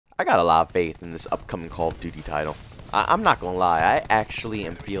I got a lot of faith in this upcoming Call of Duty title. I'm not gonna lie, I actually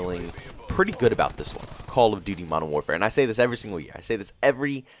am feeling pretty good about this one, Call of Duty Modern Warfare, and I say this every single year. I say this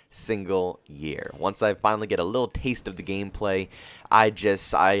every single year. Once I finally get a little taste of the gameplay, I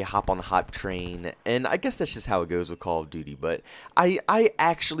hop on the hype train, and I guess that's just how it goes with Call of Duty, but I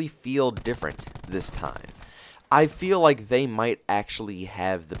actually feel different this time. I feel like they might actually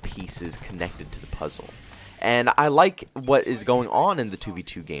have the pieces connected to the puzzle. And I like what is going on in the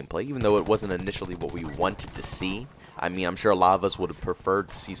 2v2 gameplay, even though it wasn't initially what we wanted to see. I mean, I'm sure a lot of us would have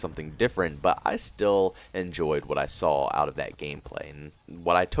preferred to see something different, but I still enjoyed what I saw out of that gameplay and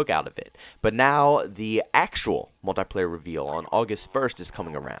what I took out of it. But now the actual multiplayer reveal on August 1st is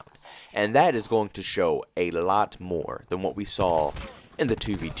coming around, and that is going to show a lot more than what we saw in the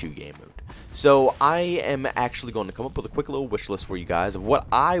 2v2 game mode. So I am actually going to come up with a quick little wish list for you guys of what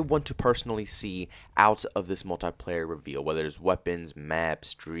I want to personally see out of this multiplayer reveal, whether it's weapons, maps,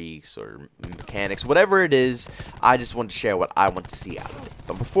 streaks, or mechanics, whatever it is. I just want to share what I want to see out of it.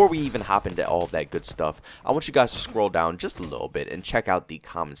 But before we even hop into all of that good stuff, I want you guys to scroll down just a little bit and check out the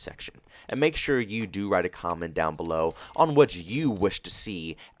comment section. And make sure you do write a comment down below on what you wish to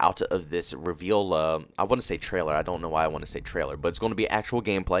see out of this reveal. I want to say trailer. I don't know why I want to say trailer, but it's going to be actual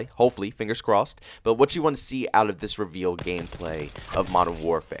gameplay, hopefully, fingers crossed. But what you want to see out of this reveal gameplay of Modern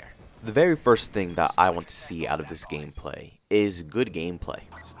Warfare. The very first thing that I want to see out of this gameplay is good gameplay.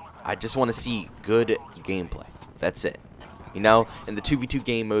 I just want to see good gameplay. That's it. You know, in the 2v2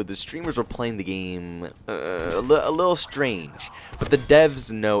 game mode, the streamers were playing the game a little strange, but the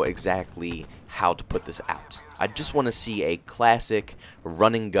devs know exactly how to put this out. I just want to see a classic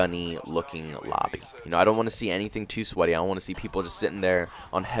run-and-gunny looking lobby. You know, I don't want to see anything too sweaty. I don't want to see people just sitting there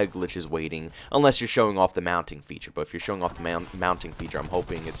on head glitches waiting, unless you're showing off the mounting feature. But if you're showing off the mounting feature, I'm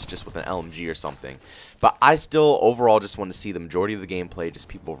hoping it's just with an LMG or something. But I still overall just want to see the majority of the gameplay, just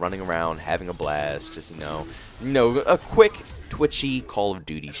people running around, having a blast, just, you know, a quick, twitchy Call of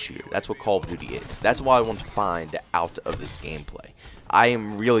Duty shooter. That's what Call of Duty is. That's what I want to find out of this gameplay. I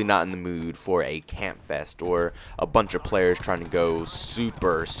am really not in the mood for a camp fest or a bunch of players trying to go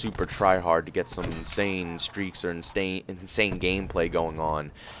super try hard to get some insane streaks or insane gameplay going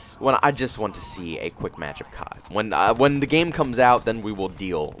on, when I just want to see a quick match of COD. When the game comes out, then we will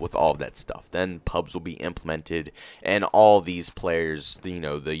deal with all of that stuff. Then pubs will be implemented, and all these players, you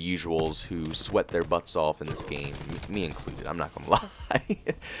know, the usuals who sweat their butts off in this game, me included, I'm not gonna lie,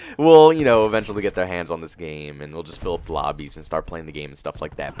 will, you know, eventually get their hands on this game, and we'll just fill up the lobbies and start playing the game and stuff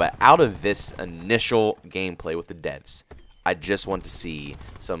like that. But out of this initial gameplay with the devs, I just want to see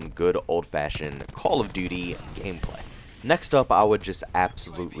some good old-fashioned Call of Duty gameplay. Next up, I would just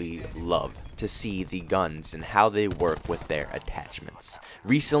absolutely love to see the guns and how they work with their attachments.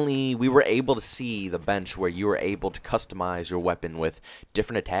 Recently, we were able to see the bench where you were able to customize your weapon with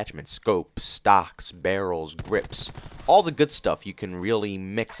different attachments, scopes, stocks, barrels, grips, all the good stuff you can really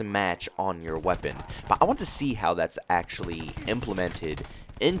mix and match on your weapon. But I want to see how that's actually implemented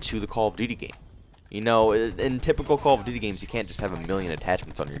into the Call of Duty game. You know, in typical Call of Duty games, you can't just have a million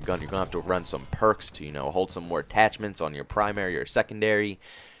attachments on your gun. You're going to have to run some perks to, you know, hold some more attachments on your primary or secondary.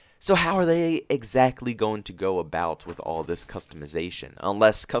 So how are they exactly going to go about with all this customization?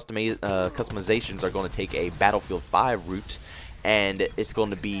 Unless customizations are going to take a Battlefield 5 route, and it's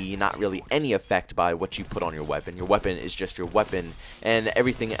going to be not really any effect by what you put on your weapon. Your weapon is just your weapon, and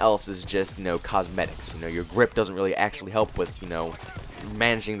everything else is just, you know, cosmetics. You know, your grip doesn't really actually help with, you know,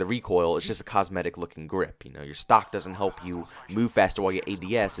 managing the recoil. It's just a cosmetic looking grip. You know, your stock doesn't help you move faster while you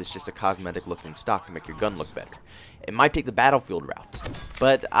ADS. It's just a cosmetic looking stock to make your gun look better. It might take the Battlefield route,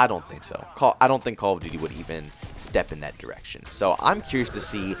 but I don't think so. I don't think Call of Duty would even step in that direction. So I'm curious to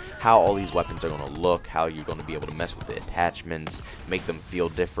see how all these weapons are going to look, how you're going to be able to mess with the attachments, make them feel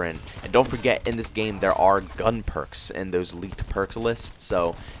different. And don't forget, in this game there are gun perks in those leaked perks lists,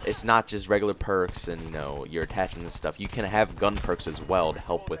 so it's not just regular perks and, you know, your attachments and stuff. You can have gun perks as well to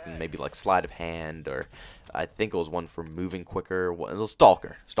help with maybe like sleight of hand, or I think it was one for moving quicker. It was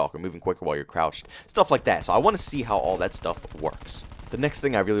Stalker, moving quicker while you're crouched, stuff like that. So I want to see how all that stuff works. The next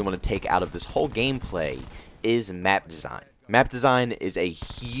thing I really want to take out of this whole gameplay is map design. Map design is a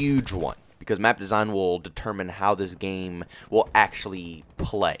huge one, because map design will determine how this game will actually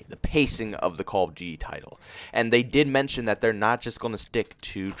play, the pacing of the Call of Duty title. And they did mention that they're not just going to stick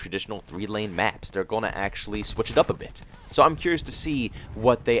to traditional 3-lane maps. They're going to actually switch it up a bit. So I'm curious to see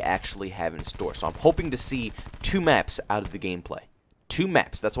what they actually have in store. So I'm hoping to see 2 maps out of the gameplay. 2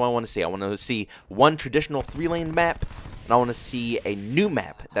 maps, that's what I want to see. I want to see one traditional 3-lane map, and I want to see a new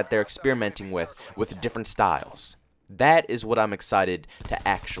map that they're experimenting with different styles. That is what I'm excited to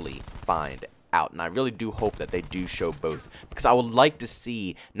actually find out, and I really do hope that they do show both, because I would like to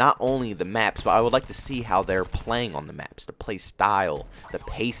see not only the maps, but I would like to see how they're playing on the maps, the play style, the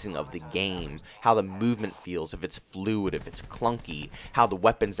pacing of the game, how the movement feels, if it's fluid, if it's clunky, how the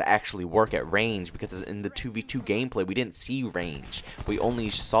weapons actually work at range, because in the 2v2 gameplay we didn't see range, we only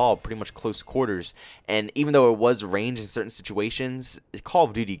saw pretty much close quarters. And even though it was range in certain situations, Call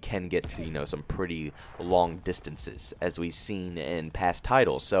of Duty can get to, you know, some pretty long distances, as we've seen in past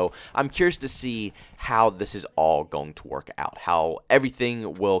titles. So I'm curious to see how this is all going to work out, how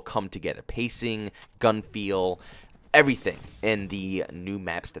everything will come together, pacing, gun feel, everything in the new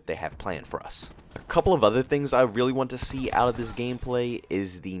maps that they have planned for us. A couple of other things I really want to see out of this gameplay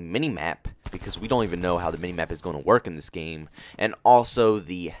is the mini-map, because we don't even know how the mini-map is going to work in this game, and also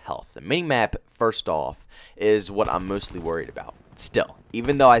the health. The mini-map, first off, is what I'm mostly worried about. Still,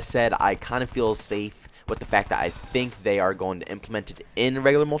 even though I said I kind of feel safe with the fact that I think they are going to implement it in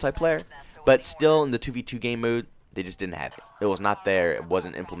regular multiplayer, but still in the 2v2 game mode, they just didn't have it. It was not there, it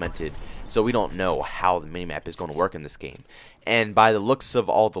wasn't implemented, so we don't know how the minimap is going to work in this game. And by the looks of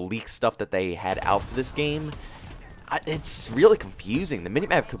all the leaked stuff that they had out for this game, it's really confusing. The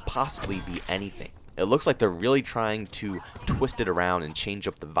minimap could possibly be anything. It looks like they're really trying to twist it around and change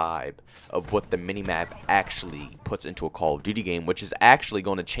up the vibe of what the minimap actually puts into a Call of Duty game, which is actually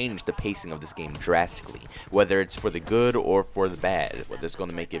going to change the pacing of this game drastically, whether it's for the good or for the bad, whether it's going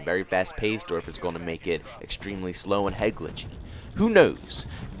to make it very fast-paced or if it's going to make it extremely slow and head glitchy. Who knows?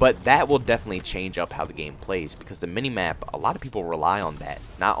 But that will definitely change up how the game plays, because the minimap, a lot of people rely on that,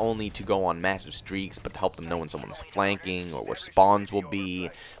 not only to go on massive streaks, but to help them know when someone's flanking, or where spawns will be,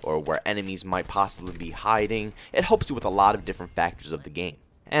 or where enemies might possibly be hiding. It helps you with a lot of different factors of the game.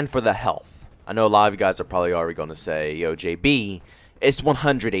 And for the health, I know a lot of you guys are probably already going to say, yo, JB, it's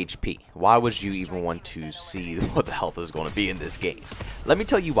 100 HP. Why would you even want to see what the health is going to be in this game? Let me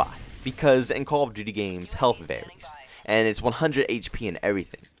tell you why. Because in Call of Duty games, health varies, and it's 100 HP in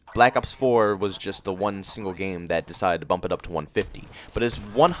everything. Black Ops 4 was just the one single game that decided to bump it up to 150, but it's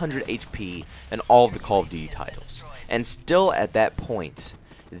 100 HP in all of the Call of Duty titles. And still at that point,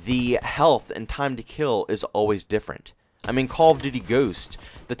 the health and time to kill is always different. I mean, Call of Duty Ghost,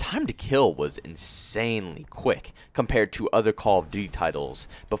 the time to kill was insanely quick compared to other Call of Duty titles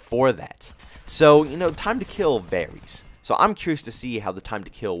before that. So, you know, time to kill varies. So I'm curious to see how the time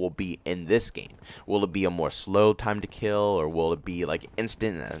to kill will be in this game. Will it be a more slow time to kill, or will it be like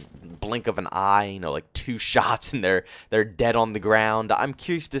instant, a blink of an eye, you know, like 2 shots and they're dead on the ground? I'm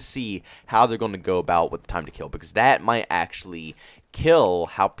curious to see how they're going to go about with the time to kill, because that might actually kill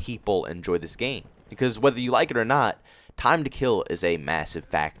how people enjoy this game. Because whether you like it or not, time to kill is a massive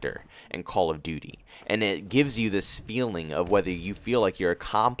factor in Call of Duty, and it gives you this feeling of whether you feel like you're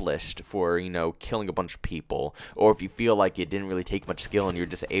accomplished for, you know, killing a bunch of people, or if you feel like it didn't really take much skill and you're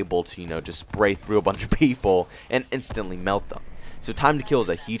just able to, you know, just spray through a bunch of people and instantly melt them. So time to kill is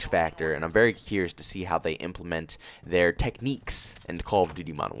a huge factor, and I'm very curious to see how they implement their techniques in Call of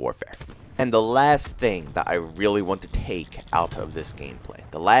Duty Modern Warfare. And the last thing that I really want to take out of this gameplay,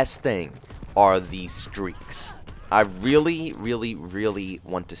 the last thing, are the streaks. I really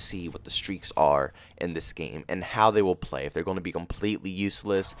want to see what the streaks are in this game and how they will play. If they're going to be completely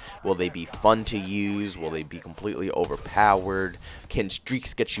useless, will they be fun to use, will they be completely overpowered? Can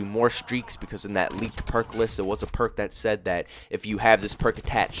streaks get you more streaks? Because in that leaked perk list, there was a perk that said that if you have this perk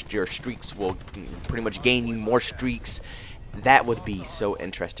attached, your streaks will pretty much gain you more streaks. That would be so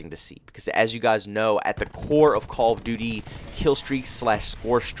interesting to see, because as you guys know, at the core of Call of Duty, kill streaks /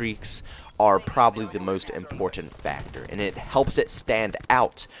 score streaks are probably the most important factor, and it helps it stand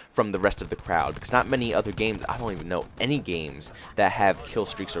out from the rest of the crowd, because not many other games, I don't even know any games that have kill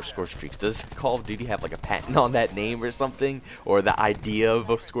streaks or score streaks. Does Call of Duty have like a patent on that name or something, or the idea of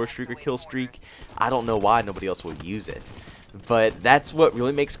a score streak or kill streak? I don't know why nobody else will use it, but that's what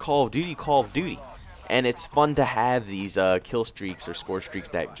really makes Call of Duty Call of Duty. And it's fun to have these kill streaks or score streaks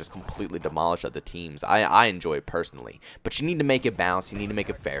that just completely demolish other teams. I enjoy it personally. But you need to make it balanced. You need to make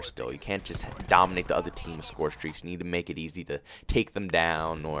it fair still. You can't just dominate the other team's score streaks. You need to make it easy to take them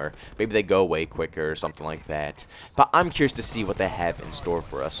down, or maybe they go away quicker or something like that. But I'm curious to see what they have in store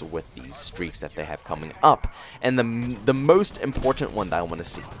for us with these streaks that they have coming up. And the most important one that I want to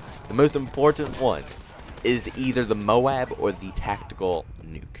see, the most important one, is either the Moab or the tactical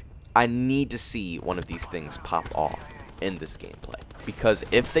nuke. I need to see one of these things pop off in this gameplay, because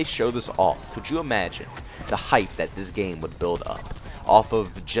if they show this off, could you imagine the hype that this game would build up off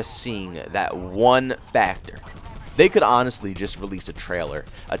of just seeing that one factor? They could honestly just release a trailer,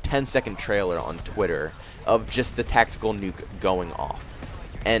 a 10-second trailer on Twitter of just the tactical nuke going off,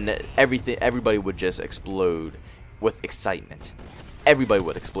 and everybody would just explode with excitement. everybody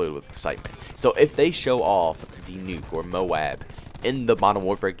would explode with excitement. So if they show off the nuke or Moab in the Modern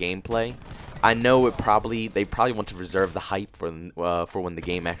Warfare gameplay, I know they probably want to reserve the hype for when the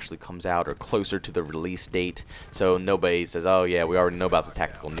game actually comes out or closer to the release date, so nobody says, oh yeah, we already know about the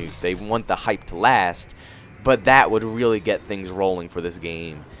tactical nuke. They want the hype to last, but that would really get things rolling for this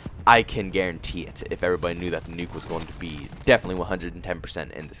game. I can guarantee it if everybody knew that the nuke was going to be definitely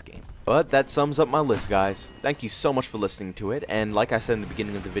 110% in this game. But that sums up my list, guys. Thank you so much for listening to it, and like I said in the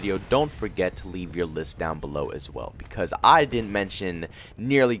beginning of the video, don't forget to leave your list down below as well, because I didn't mention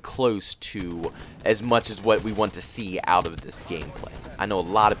nearly close to as much as what we want to see out of this gameplay. I know a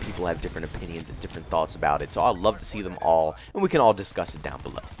lot of people have different opinions and different thoughts about it, so I'd love to see them all, and we can all discuss it down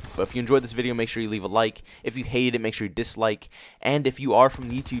below. But if you enjoyed this video, make sure you leave a like. If you hated it, make sure you dislike. And if you are from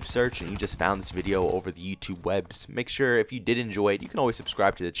the YouTube search and you just found this video over the YouTube webs, make sure if you did enjoy it, you can always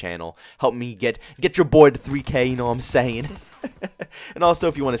subscribe to the channel. Help me get your boy to 3K, you know what I'm saying? And also,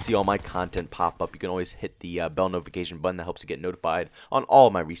 if you want to see all my content pop up, you can always hit the bell notification button. That helps you get notified on all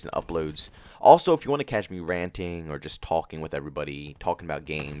of my recent uploads. Also, if you want to catch me ranting or just talking with everybody, talking about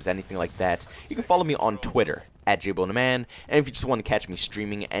games, anything like that, you can follow me on Twitter at JbowenDaMan. And if you just want to catch me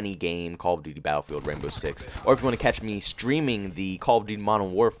streaming any game, Call of Duty, Battlefield, Rainbow Six, or if you want to catch me streaming the Call of Duty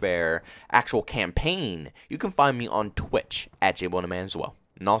Modern Warfare actual campaign, you can find me on Twitch at JbowenDaMan as well.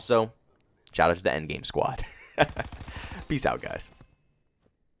 And also, shout out to the Endgame Squad. Peace out, guys.